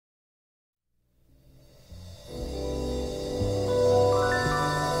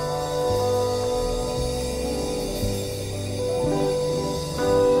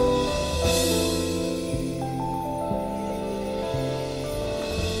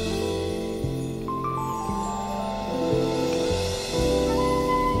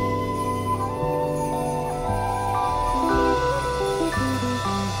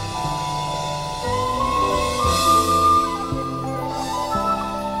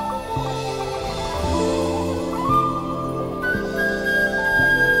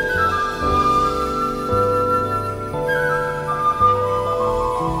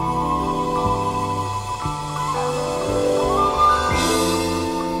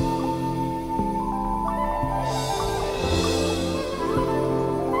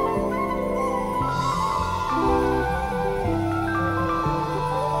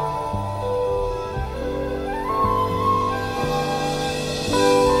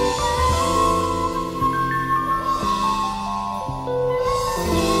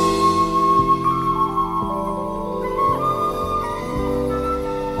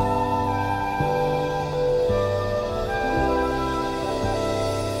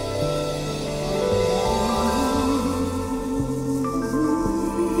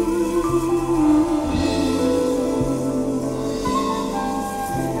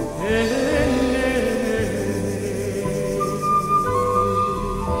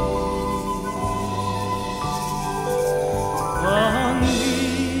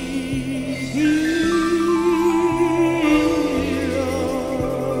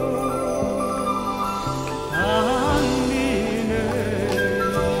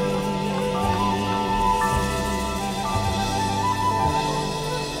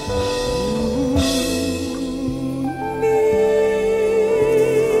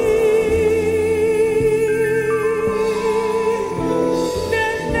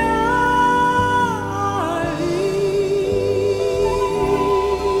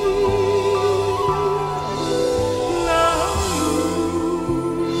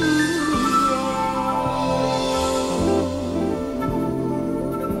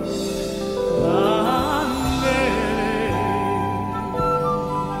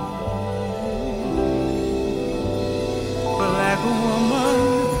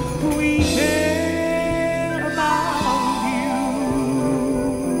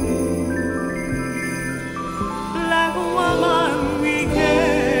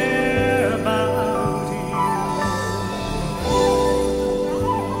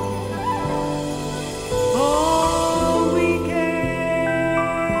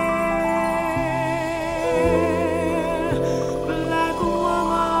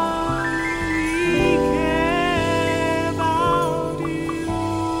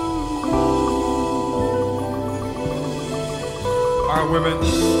women,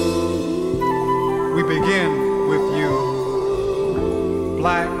 we begin with you.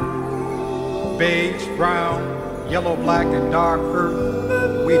 Black, beige, brown, yellow, black, and dark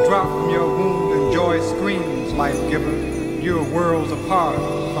earth, we drop from your wound and joy screams, life giver. You're worlds apart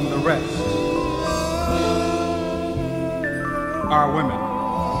from the rest. Our women.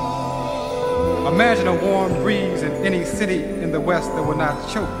 Imagine a warm breeze in any city in the West that will not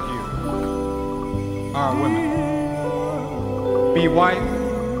choke you. Our women. Be wife,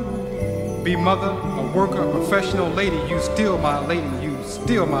 be mother, a worker, a professional lady. You still my lady, you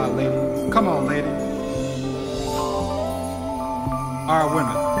still my lady. Come on, lady. Our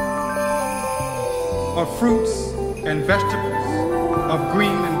women. Of fruits and vegetables, of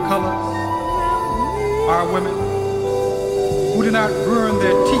green and colors. Our women who do not ruin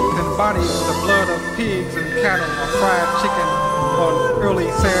their teeth and bodies with the blood of pigs and cattle or fried chicken on early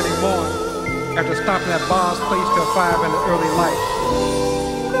Saturday morning after stopping at Bob's place till 5 in the early light.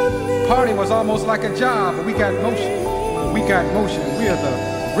 Party was almost like a job, but we got motion. We got motion. We are the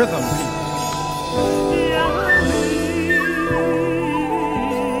rhythm people.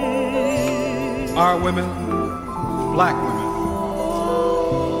 Our women, black women.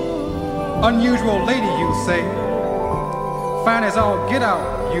 Unusual lady, you say. Fine as all get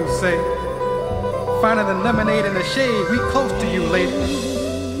out, you say. Finer than lemonade in the shade, we close to you, lady.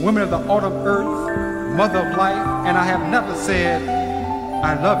 Women of the autumn earth, mother of life, and I have never said,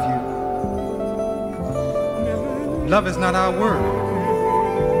 I love you. Love is not our word.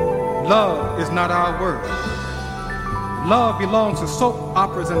 Love is not our word. Love belongs to soap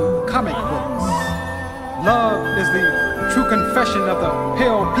operas and comic books. Love is the true confession of the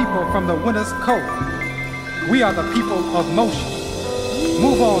pale people from the winter's cold. We are the people of motion.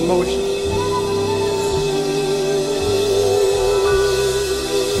 Move on, motion.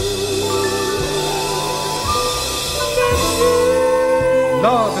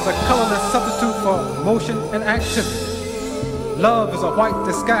 Love is a colorless substitute for motion and activity. Love is a white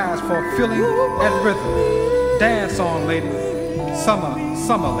disguise for feeling and rhythm. Dance on, lady. Summer,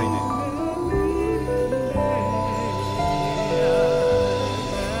 summer, lady.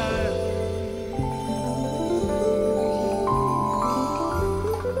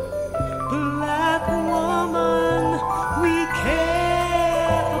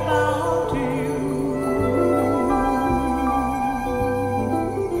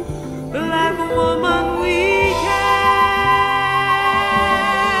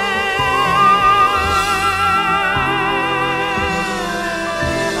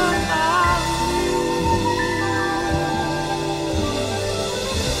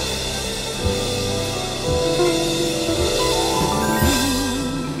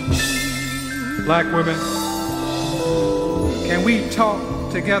 Black women, can we talk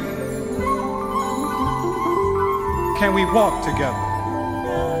together? Can we walk together?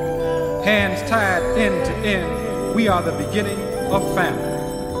 Hands tied end to end, we are the beginning of family.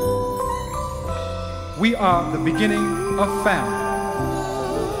 We are the beginning of family.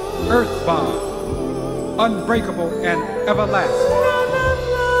 Earth bond, unbreakable and everlasting.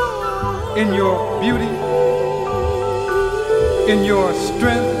 In your beauty, in your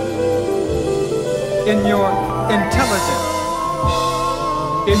strength, in your intelligence,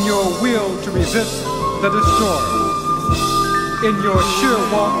 in your will to resist the destroyer, in your sure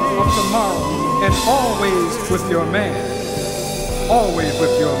walk of tomorrow, and always with your man, always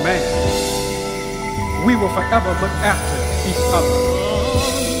with your man. We will forever look after each other.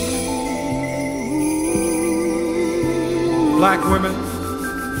 Black women,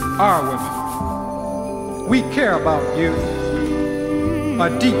 our women, we care about you. A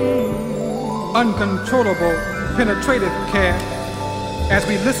deep, uncontrollable, penetrative care as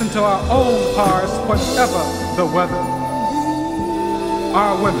we listen to our own hearts, whatever the weather.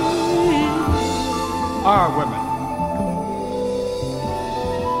 Our women, our women,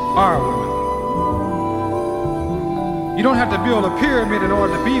 our women. You don't have to build a pyramid in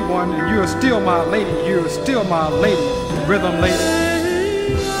order to be one, and you're still my lady, you're still my lady, rhythm lady.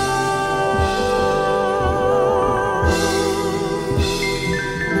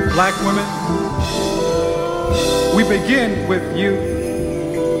 Black women, we begin with you.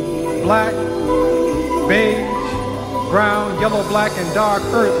 Black, beige, brown, yellow, black, and dark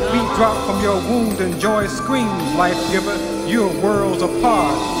earth, we drop from your wound and joy screams, life giver. You're worlds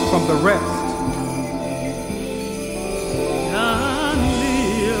apart from the rest.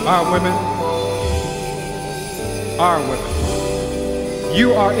 Our women, our women.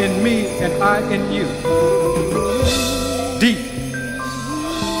 You are in me and I in you. Deep,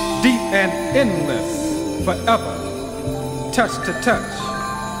 deep and endless, forever, touch to touch,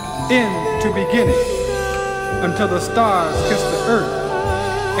 end to beginning, until the stars kiss the earth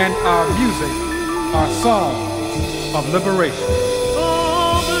and our music are songs of liberation.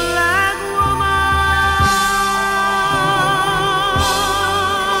 Oh, black woman,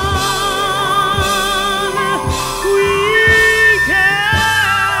 we care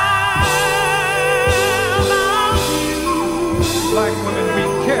about you. Black women, we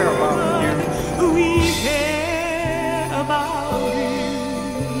care about you. We care about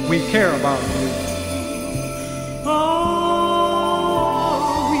you. We care about you. Oh,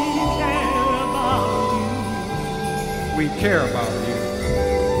 we care about you. We care about you.